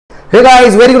Hey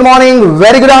guys, very good morning,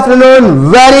 very good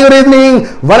afternoon, very good evening,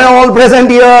 one and all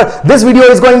present here. This video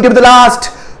is going to be the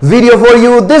last video for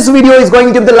you. This video is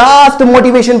going to be the last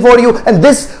motivation for you, and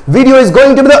this video is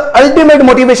going to be the ultimate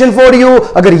motivation for you.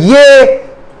 अगर ये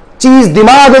चीज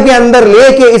दिमाग के अंदर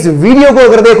लेके इस video को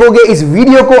अगर देखोगे, इस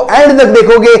वीडियो को एंड तक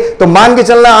देखोगे, तो मान के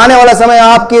चलना आने वाला समय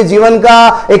आपके जीवन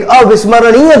का एक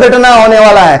अविस्मरणीय घटना होने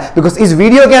वाला है। बिकॉज इस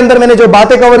वीडियो के अंदर मैंने जो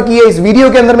बातें कवर की है, इस वीडियो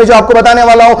के अंदर मैं जो आपको बताने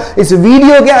वाला हूं, इस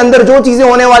वीडियो के अंदर जो चीजें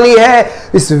होने वाली है,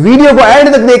 इस वीडियो को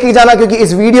एंड तक देख जाना, क्योंकि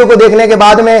इस वीडियो को देखने के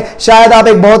बाद में शायद आप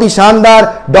एक बहुत ही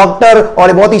शानदार डॉक्टर और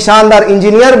एक बहुत ही शानदार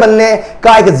इंजीनियर बनने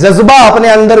का एक जज्बा अपने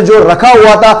अंदर जो रखा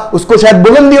हुआ था, उसको शायद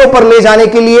बुलंदियों पर ले जाने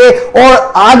के लिए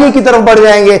और आगे की तरफ बढ़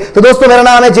जाएंगे। तो दोस्तों, मेरा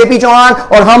नाम है जेपी चौहान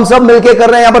और हम सब मिलकर कर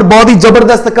रहे हैं यहां पर बहुत ही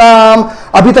जबरदस्त काम।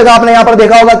 अभी तक आपने यहां पर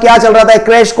देखा होगा क्या चल रहा था, एक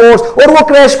क्रैश कोर्स, और वो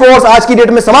क्रैश कोर्स आज की डेट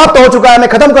में समाप्त हो चुका है। मैं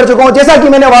खत्म कर चुका हूं जैसा कि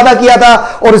मैंने वादा किया था,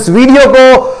 और इस वीडियो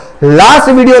को लास्ट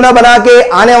वीडियो ना बना के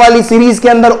आने वाली सीरीज के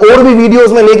अंदर और भी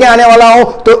वीडियोस में लेके आने वाला हूं।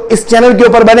 तो इस चैनल के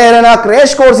ऊपर बने रहना।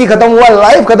 क्रैश कोर्स ही खत्म हुआ,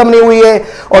 लाइव खत्म नहीं हुई है,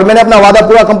 और मैंने अपना वादा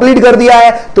पूरा कंप्लीट कर दिया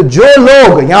है। तो जो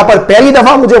लोग यहां पर पहली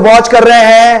दफा मुझे वॉच कर रहे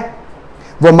हैं,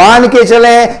 वो मान के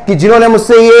चलें कि जिन्होंने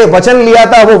मुझसे ये वचन लिया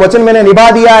था, वो वचन मैंने निभा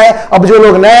दिया है। अब जो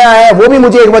लोग नए आए हैं, वो भी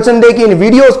मुझे एक वचन दे कि इन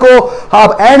वीडियोस को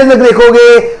आप एंड तक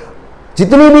देखोगे।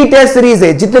 जितनी भी टेस्ट सीरीज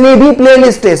है, जितनी भी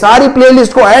प्लेलिस्ट है, सारी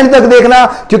प्लेलिस्ट को एंड तक देखना,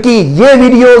 क्योंकि ये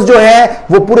वीडियोस जो है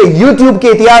वो पूरे यूट्यूब के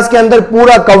इतिहास के अंदर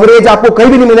पूरा कवरेज आपको कहीं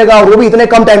भी नहीं मिलेगा, और वो भी इतने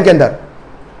कम टाइम के अंदर।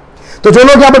 तो जो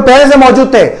लोग यहां पर पहले से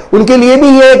मौजूद थे, उनके लिए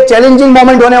भी ये एक चैलेंजिंग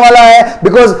मोमेंट होने वाला है।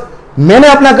 बिकॉज मैंने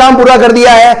अपना काम पूरा कर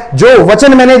दिया है। जो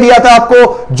वचन मैंने दिया था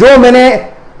आपको, जो मैंने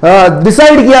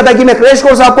डिसाइड किया था कि मैं क्रैश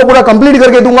कोर्स आपको पूरा कंप्लीट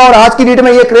करके दूंगा, और आज की डेट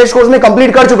में ये क्रैश कोर्स में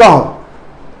कंप्लीट कर चुका हूं।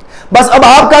 बस अब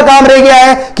आपका काम रह गया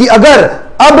है कि अगर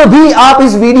अब भी आप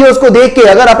इस वीडियोस को देख के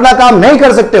अगर अपना काम नहीं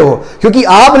कर सकते हो, क्योंकि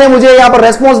आपने मुझे यहां पर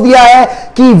रेस्पॉन्स दिया है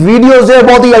कि वीडियोस जो है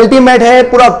बहुत ही अल्टीमेट है,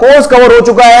 पूरा कोर्स कवर हो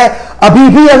चुका है, अभी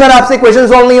भी अगर आपसे क्वेश्चन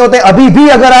सॉल्व नहीं होते, अभी भी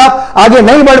अगर आप आगे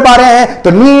नहीं बढ़ पा रहे हैं,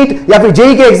 तो नीट या फिर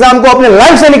जेईई के एग्जाम को अपने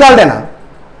लाइफ से निकाल देना।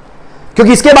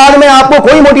 क्योंकि इसके बाद में आपको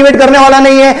कोई मोटिवेट करने वाला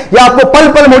नहीं है, या आपको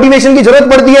पल पल मोटिवेशन की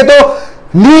जरूरत पड़ती है, तो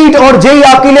नीट और जेईई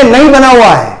आपके लिए नहीं बना हुआ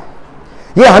है।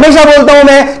 ये हमेशा बोलता हूं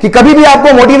मैं कि कभी भी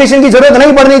आपको मोटिवेशन की जरूरत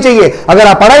नहीं पड़नी चाहिए। अगर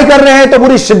आप पढ़ाई कर रहे हैं तो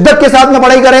पूरी शिद्दत के साथ में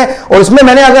पढ़ाई करें, और उसमें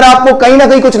मैंने अगर आपको कहीं ना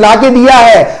कहीं कुछ लाके दिया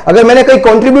है, अगर मैंने कहीं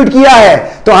कंट्रीब्यूट किया है,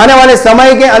 तो आने वाले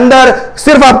समय के अंदर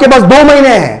सिर्फ आपके पास 2 महीने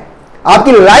हैं।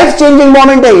 आपकी लाइफ चेंजिंग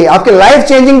मोमेंट है ये, आपके लाइफ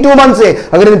चेंजिंग 2 मंथ्स है।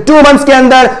 अगर इन 2 मंथ्स के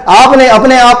अंदर आपने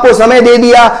अपने आप को समय दे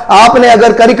दिया, आपने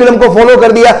अगर करिकुलम को फॉलो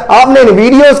कर दिया, आपने इन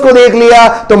वीडियोस को देख लिया,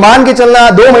 तो मान के चलना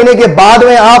 2 महीने के बाद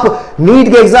में आप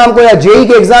नीट के एग्जाम को या जेईई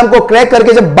के एग्जाम को क्रैक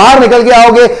करके जब बाहर निकल के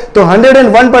आओगे, तो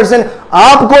 101%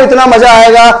 आपको इतना मजा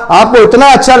आएगा, आपको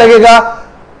इतना अच्छा लगेगा,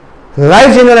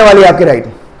 लाइफ चेंज होने वाली है आपकी।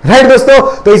 राइट दोस्तों,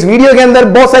 तो इस वीडियो के अंदर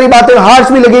बहुत सारी बातें हार्श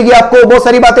भी लगेगी आपको, बहुत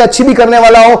सारी बातें अच्छी भी करने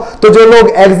वाला हूं। तो जो लोग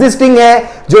एग्जिस्टिंग है,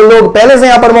 जो लोग पहले से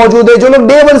यहां पर मौजूद है, जो लोग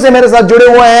डे 1 से मेरे साथ जुड़े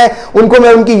हुए हैं, उनको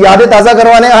मैं उनकी यादें ताजा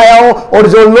करवाने आया हूं, और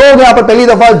जो लोग यहां पर पहली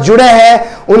दफा जुड़े हैं,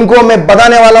 उनको मैं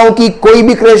बताने वाला हूं कि कोई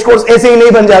भी क्रैश कोर्स ऐसे ही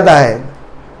नहीं बन जाता है।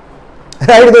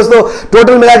 राइट दोस्तों,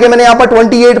 टोटल मिला के मैंने यहां पर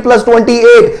 28 +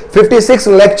 28 56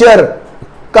 लेक्चर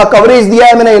का कवरेज दिया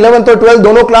है मैंने, 11th और 12th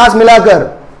दोनों क्लास मिलाकर।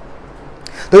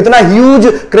 तो इतना ह्यूज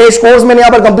क्रैश कोर्स मैंने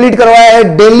यहां पर कंप्लीट करवाया है।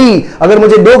 डेली अगर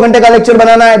मुझे 2 घंटे का लेक्चर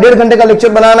बनाना है, 1.5 घंटे का लेक्चर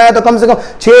बनाना है, तो कम से कम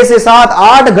 6 से 7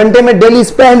 8 घंटे में डेली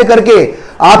स्पेंड करके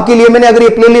आपके लिए मैंने अगर ये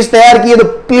प्लेलिस्ट तैयार की है, तो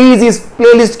प्लीज इस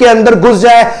प्लेलिस्ट के अंदर घुस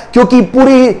जाए, क्योंकि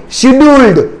पूरी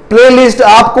शेड्यूल्ड प्लेलिस्ट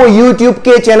आपको यूट्यूब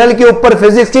के चैनल के ऊपर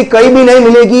फिजिक्स की कहीं भी नहीं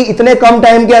मिलेगी इतने कम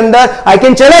टाइम के अंदर। I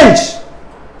can challenge.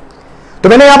 तो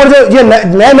मैंने यहां पर जो ये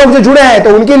नए लोग जो जुड़े हैं,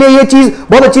 तो उनके लिए ये चीज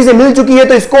बहुत अच्छी से मिल चुकी है।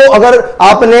 तो इसको अगर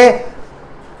आपने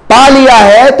पा लिया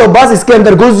है, तो बस इसके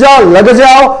अंदर घुस जाओ, लग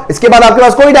जाओ, इसके बाद आपके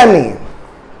पास कोई टाइम नहीं है।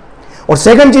 और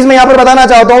सेकंड चीज मैं यहां पर बताना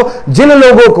चाहता हूं, जिन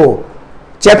लोगों को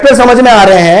चैप्टर समझ में आ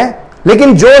रहे हैं,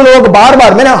 लेकिन जो लोग बार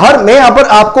बार मैं यहां पर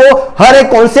आपको हर एक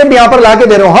कॉन्सेप्ट यहां पर लाके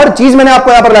दे रहा हूं, हर चीज मैंने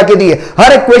आपको यहां पर लाके दी है,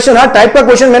 हर एक क्वेश्चन, हर टाइप का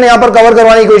क्वेश्चन मैंने यहां पर कवर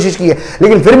करवाने की कोशिश की है।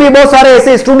 लेकिन फिर भी बहुत सारे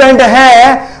ऐसे स्टूडेंट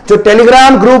हैं जो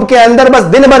टेलीग्राम ग्रुप के अंदर बस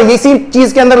दिन भर इसी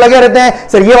चीज के अंदर लगे रहते हैं,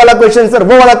 सर ये वाला क्वेश्चन, सर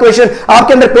वो वाला क्वेश्चन।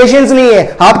 आपके अंदर पेशेंस नहीं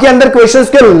है, आपके अंदर क्वेश्चंस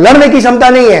के लड़ने की क्षमता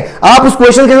नहीं है, आप उस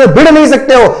क्वेश्चन के अंदर भिड़ नहीं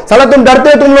सकते हो। साला तुम डरते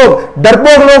हो, तुम लोग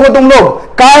डरपोक लोग हो, तुम लोग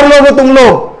कार लोग हो, तुम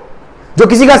लोग जो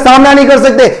किसी का सामना नहीं कर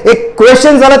सकते। एक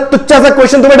क्वेश्चन, साला तुच्चा सा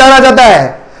क्वेश्चन तुम्हें डाला जाता है,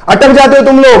 अटक जाते हो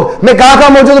तुम लोग। मैं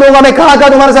कहां मौजूद रहूंगा, मैं कहां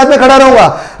तुम्हारे साथ में खड़ा रहूंगा।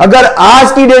 अगर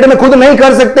आज की डेट में खुद नहीं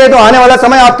कर सकते, तो आने वाला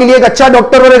समय आपके लिए एक अच्छा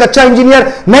डॉक्टर और एक अच्छा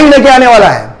इंजीनियर नहीं लेके आने वाला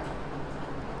है।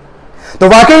 तो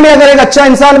वाकई में अगर एक अच्छा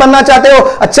इंसान बनना चाहते हो,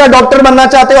 अच्छा डॉक्टर बनना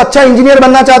चाहते हो, अच्छा इंजीनियर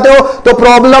बनना चाहते हो, तो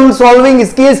प्रॉब्लम सॉल्विंग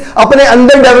स्किल्स अपने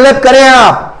अंदर डेवलप करें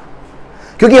आप।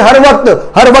 क्योंकि हर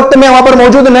वक्त मैं वहां पर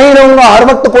मौजूद नहीं रहूंगा, हर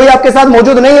वक्त कोई आपके साथ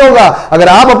मौजूद नहीं होगा। अगर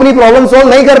आप अपनी प्रॉब्लम सोल्व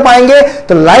नहीं कर पाएंगे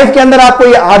तो लाइफ के अंदर आपको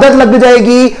यह आदत लग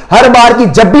जाएगी हर बार की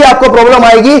जब भी आपको प्रॉब्लम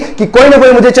आएगी कि कोई ना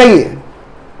कोई मुझे चाहिए।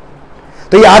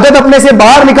 तो ये आदत अपने से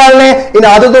बाहर निकाल लें, इन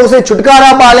आदतों से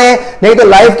छुटकारा पा लें, नहीं तो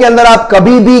लाइफ के अंदर आप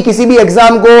कभी भी किसी भी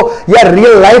एग्जाम को या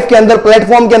रियल लाइफ के अंदर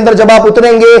प्लेटफॉर्म के अंदर जब आप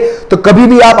उतरेंगे तो कभी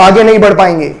भी आप आगे नहीं बढ़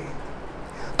पाएंगे।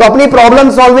 तो अपनी प्रॉब्लम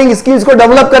सॉल्विंग स्किल्स को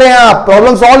डेवलप करें, आप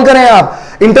प्रॉब्लम सॉल्व करें। आप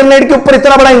इंटरनेट के ऊपर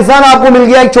इतना बड़ा इंसान आपको मिल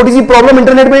गया, एक छोटी सी प्रॉब्लम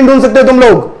इंटरनेट पे नहीं ढूंढ सकते तुम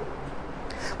लोग।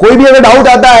 कोई भी अगर डाउट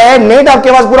आता है, नेट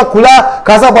आपके पास पूरा खुला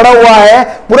खासा पड़ा हुआ है,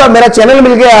 पूरा मेरा चैनल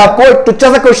मिल गया आपको, एक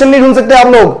टुच्चा सा क्वेश्चन नहीं ढूंढ सकते आप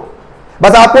लोग।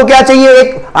 बस आपको क्या चाहिए,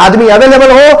 एक आदमी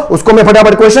अवेलेबल हो, उसको मैं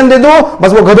फटाफट क्वेश्चन दे दूं,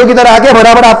 बस वो गधों की तरह आके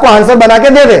बराबर आपको आंसर बना के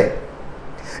दे दे।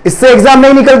 इससे एग्जाम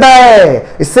नहीं निकलता है,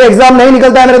 इससे एग्जाम नहीं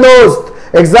निकलता है मेरे दोस्त।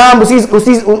 एग्जाम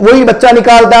उसी वही बच्चा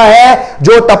निकालता है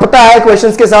जो तपता है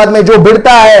क्वेश्चंस के साथ में, जो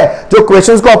भिड़ता है, जो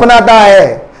क्वेश्चंस को अपनाता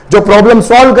है, जो प्रॉब्लम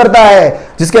सॉल्व करता है,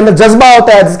 जिसके अंदर जज्बा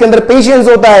होता है, जिसके अंदर पेशेंस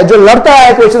होता है, जो लड़ता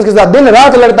है क्वेश्चंस के साथ, दिन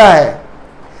रात लड़ता है,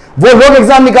 वो लोग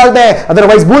एग्जाम निकालते हैं।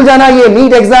 अदरवाइज भूल जाना, ये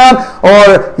नीट एग्जाम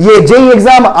और ये जेईई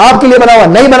एग्जाम आपके लिए बना हुआ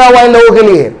नहीं, बना हुआ इन लोगों के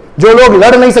लिए जो लोग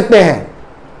लड़ नहीं सकते हैं।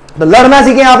 तो लड़ना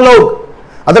सीखें आप लोग,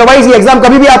 अदरवाइज ये एग्जाम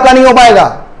कभी भी आपका नहीं हो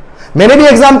पाएगा। मैंने भी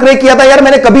एग्जाम क्रैक किया था यार,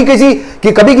 मैंने कभी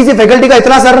किसी फैकल्टी का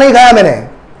इतना सर नहीं खाया मैंने।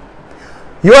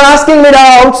 You are asking me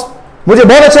doubts, मुझे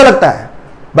बहुत अच्छा लगता है,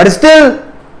 बट स्टिल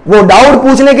वो डाउट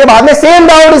पूछने के बाद में same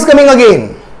doubt is coming again.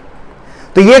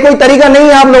 तो ये कोई तरीका नहीं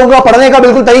है आप लोगों का पढ़ने का,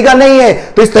 बिल्कुल तरीका नहीं है।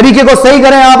 तो इस तरीके को सही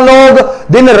करें आप लोग,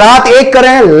 दिन रात एक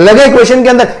करें, लगे क्वेश्चन के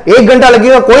अंदर। 1 घंटा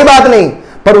लगेगा कोई बात नहीं,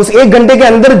 पर उस 1 घंटे के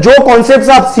अंदर जो कॉन्सेप्ट्स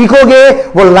आप सीखोगे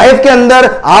वो लाइफ के अंदर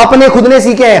आपने खुद ने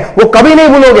सीखे हैं, वो कभी नहीं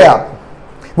भूलोगे आप,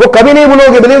 वो कभी नहीं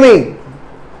भूलोगे, बिलीव मी।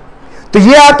 तो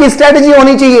ये आपकी स्ट्रेटेजी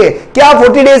होनी चाहिए। क्या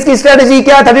 40 डेज की स्ट्रेटेजी,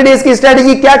 क्या 30 डेज की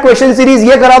स्ट्रेटेजी, क्या क्वेश्चन सीरीज,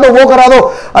 ये करा दो वो करा दो।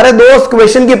 अरे दोस्त,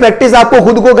 क्वेश्चन की प्रैक्टिस आपको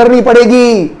खुद को करनी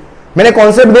पड़ेगी। मैंने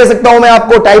कॉन्सेप्ट दे सकता हूं, मैं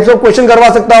आपको टाइप्स ऑफ क्वेश्चन करवा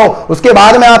सकता हूं, उसके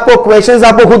बाद में आपको क्वेश्चंस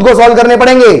आपको खुद को सॉल्व करने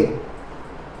पड़ेंगे।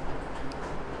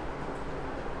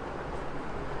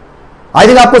 आई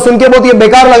थिंक आपको सुन के बहुत ये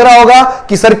बेकार लग रहा होगा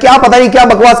कि सर क्या पता नहीं क्या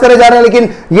बकवास करे जा रहे हैं, लेकिन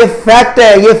ये फैक्ट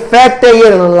है, ये फैक्ट है, ये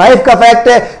लाइफ का फैक्ट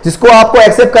है जिसको आपको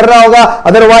एक्सेप्ट करना होगा।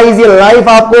 अदरवाइज ये लाइफ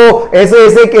आपको ऐसे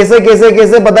ऐसे कैसे कैसे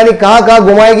कैसे पता नहीं कहां कहां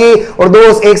घुमाएगी। और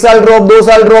दोस्त, 1 साल ड्रॉप, 2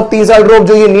 साल ड्रॉप, 3 साल ड्रॉप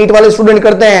जो ये नीट वाले स्टूडेंट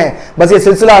करते हैं, बस ये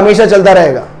सिलसिला हमेशा चलता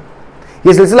रहेगा।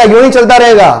 ये सिलसिला यूं ही चलता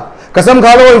रहेगा। कसम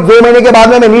खा लो इस 2 महीने के बाद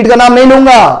में मैं नीट का नाम नहीं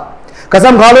लूंगा,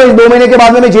 कसम खा लो इस 2 महीने के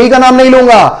बाद में मैं जेईई का नाम नहीं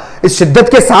लूंगा। इस शिद्दत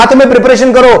के साथ में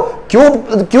प्रिपरेशन करो।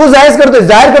 क्यों जाहिर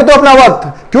करते हो अपना वक्त,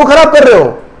 क्यों खराब कर रहे हो,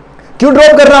 क्यों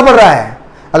ड्रॉप करना पड़ रहा है?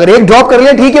 अगर एक ड्रॉप कर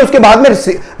लिया ठीक है, उसके बाद में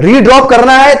रीड्रॉप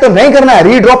करना है तो नहीं करना है।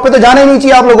 रीड्रॉप पे तो जाना ही नहीं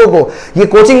चाहिए आप लोगों को। ये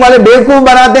कोचिंग वाले बेवकूफ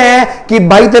बनाते हैं कि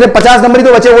भाई तेरे 50 नंबर ही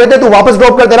तो बचे हुए थे, तू वापस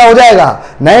ड्रॉप कर, तेरा हो जाएगा।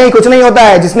 नहीं, कुछ नहीं होता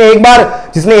है। जिसने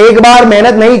एक बार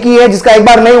मेहनत नहीं की है, जिसका एक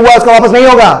बार नहीं हुआ, उसका वापस नहीं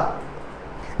होगा।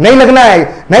 नहीं लगना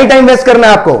है, नहीं टाइम वेस्ट करना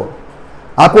है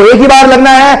आपको एक ही बार लगना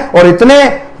है और इतने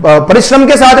परिश्रम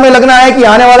के साथ में लगना है कि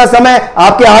आने वाला समय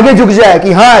आपके आगे झुक जाए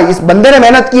कि हाँ, इस बंदे ने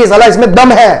मेहनत की, साला इसमें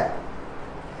दम है।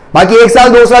 बाकी 1 साल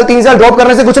 2 साल 3 साल ड्रॉप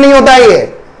करने से कुछ नहीं होता है।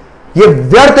 ये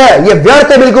व्यर्थ है, ये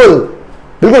व्यर्थ है,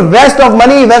 बिल्कुल waste of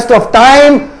money, waste of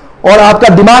time, और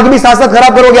आपका दिमाग भी साथ साथ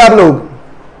खराब करोगे आप लोग।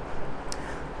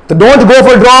 तो डोंट गो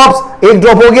फॉर ड्रॉप्स। एक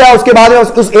ड्रॉप हो गया, उसके बाद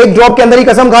उस एक ड्रॉप के अंदर ही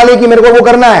कसम खा ले कि मेरे को वो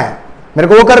करना है, मेरे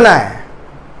को वो करना है।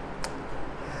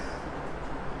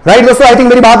 राइट दोस्तों, आई थिंक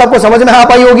मेरी बात आपको समझ में आ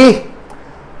पाई होगी।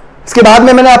 इसके बाद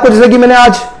में मैंने आपको, जैसे कि मैंने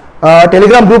आज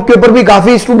टेलीग्राम ग्रुप के ऊपर भी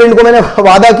काफी स्टूडेंट को मैंने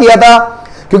वादा किया था,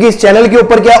 क्योंकि इस चैनल के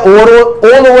ऊपर क्या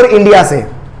ऑल ओवर इंडिया से,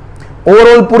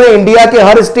 ओवरऑल पूरे इंडिया के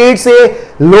हर स्टेट से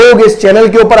लोग इस चैनल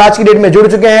के ऊपर आज की डेट में जुड़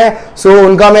चुके हैं। सो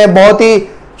उनका मैं बहुत ही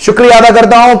शुक्रिया अदा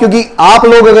करता हूं, क्योंकि आप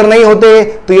लोग अगर नहीं होते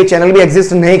तो ये चैनल भी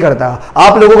एग्जिस्ट नहीं करता।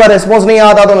 आप लोगों का रेस्पॉन्स नहीं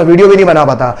आता तो मैं वीडियो भी नहीं बना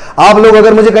पाता। आप लोग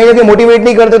अगर मुझे कहीं ना कहीं मोटिवेट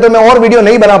नहीं करते तो मैं और वीडियो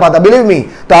नहीं बना पाता, बिलीव मी।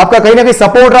 तो आपका कहीं ना कहीं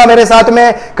सपोर्ट रहा मेरे साथ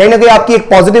में, कहीं ना कहीं आपकी एक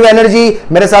पॉजिटिव एनर्जी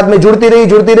मेरे साथ में जुड़ती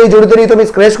रही, तो मैं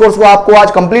इस क्रैश कोर्स को आपको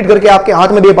आज कंप्लीट करके आपके हाथ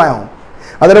में दे पाया हूं।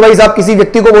 अदरवाइज आप किसी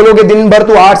व्यक्ति को बोलोगे दिन भर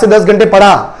तू 8 से 10 घंटे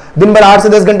पढ़ा, दिन भर 8 से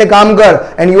 10 घंटे काम कर,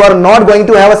 and you are not going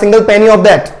to have a single penny of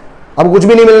that. अब कुछ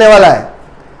भी नहीं मिलने वाला है,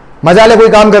 मजा ले कोई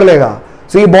काम कर लेगा।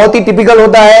 सो ये बहुत ही टिपिकल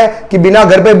होता है कि बिना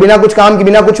घर पे, बिना कुछ काम के,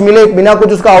 बिना कुछ मिले, बिना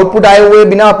कुछ उसका आउटपुट आए हुए,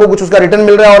 बिना आपको कुछ उसका रिटर्न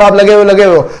मिल रहा है और आप लगे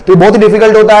हो, तो ये बहुत ही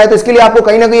डिफिकल्ट होता है। तो इसके लिए आपको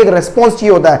कहीं ना कहीं एक रेस्पॉन्स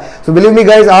चाहिए होता है। सो बिलीव मी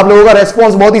गाइस, आप लोगों का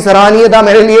रेस्पॉन्स बहुत ही सराहनीय था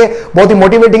मेरे लिए, बहुत ही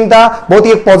मोटिवेटिंग था, बहुत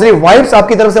ही एक पॉजिटिव वाइब्स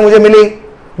आपकी तरफ से मुझे मिली,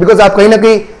 बिकॉज आप कहीं ना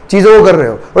कहीं चीजों को कर रहे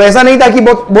हो। और ऐसा नहीं था कि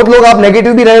बहुत लोग आप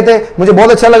नेगेटिव भी रहे थे। मुझे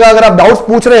बहुत अच्छा लगा अगर आप डाउट्स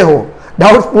पूछ रहे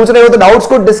हो तो डाउट्स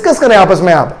को डिस्कस करें आपस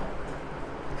में।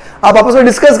 आप आपस में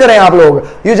डिस्कस करें आप लोग.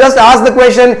 You just ask the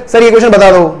question, sir ये क्वेश्चन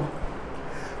बता दो.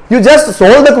 You just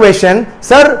solve the question,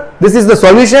 sir, this is the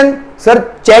solution, sir,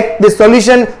 check the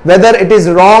solution whether it is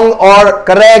wrong or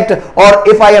correct, or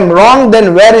if I am wrong,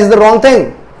 then where is the wrong thing.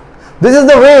 This is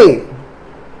the way.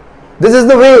 This is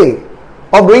the way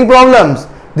of doing problems.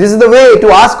 This is the way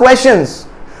to ask questions.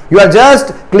 You are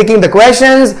just clicking the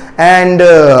questions and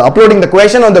uploading the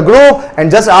question on the group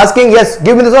and just asking, yes,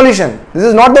 give me the solution. This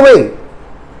is not the way.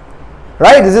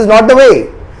 Right? This is not the way.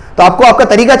 तो आपको आपका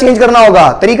तरीका change करना होगा,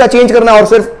 तरीका change करना और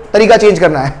सिर्फ तरीका चेंज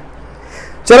करना है.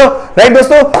 चलो राइट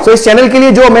दोस्तों, सो इस चैनल के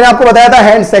लिए जो मैंने आपको बताया था,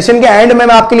 हैंड सेशन के एंड में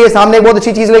मैं आपके लिए सामने एक बहुत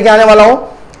अच्छी चीज लेके आने वाला हूं.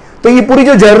 तो ये पूरी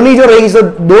जो जर्नी जो रही,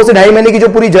 2 से 2.5 महीने की जो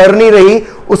पूरी जर्नी रही,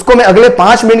 उसको मैं अगले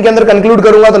 5 मिनट के अंदर कंक्लूड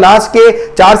करूंगा. तो लास्ट के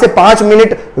 4 से 5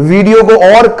 मिनट वीडियो को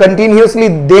और कंटिन्यूअसली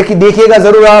देखिएगा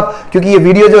जरूर आप, क्योंकि ये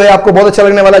वीडियो जो है आपको बहुत अच्छा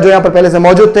लगने वाला. जो यहाँ पर पहले से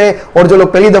मौजूद थे और जो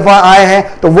लोग पहली दफा आए हैं,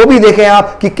 तो वो भी देखें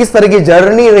आप कि किस तरह की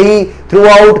जर्नी रही थ्रू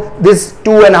आउट दिस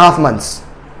 2.5 months.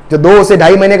 जो 2 से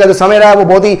 2.5 महीने का जो समय रहा वो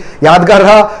बहुत ही यादगार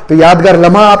रहा. तो यादगार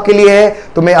लम्हा आपके लिए है.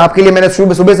 तो मैं आपके लिए मैंने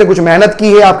सुबह से कुछ मेहनत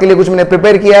की है, आपके लिए कुछ मैंने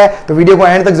प्रिपेयर किया है. तो वीडियो को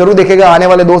एंड तक जरूर देखेगा. आने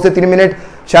वाले 2 से 3 मिनट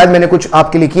शायद मैंने कुछ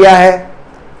आपके लिए किया है.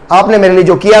 आपने मेरे लिए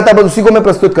जो किया था बस उसी को मैं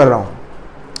प्रस्तुत कर रहा हूं.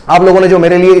 आप लोगों ने जो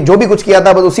मेरे लिए जो भी कुछ किया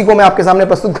था बस उसी को मैं आपके सामने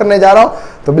प्रस्तुत करने जा रहा हूं.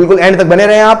 तो बिल्कुल एंड तक बने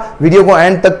रहें आप, वीडियो को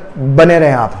एंड तक बने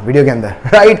रहें आप वीडियो के अंदर.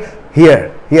 Right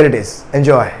here it is.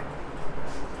 Enjoy.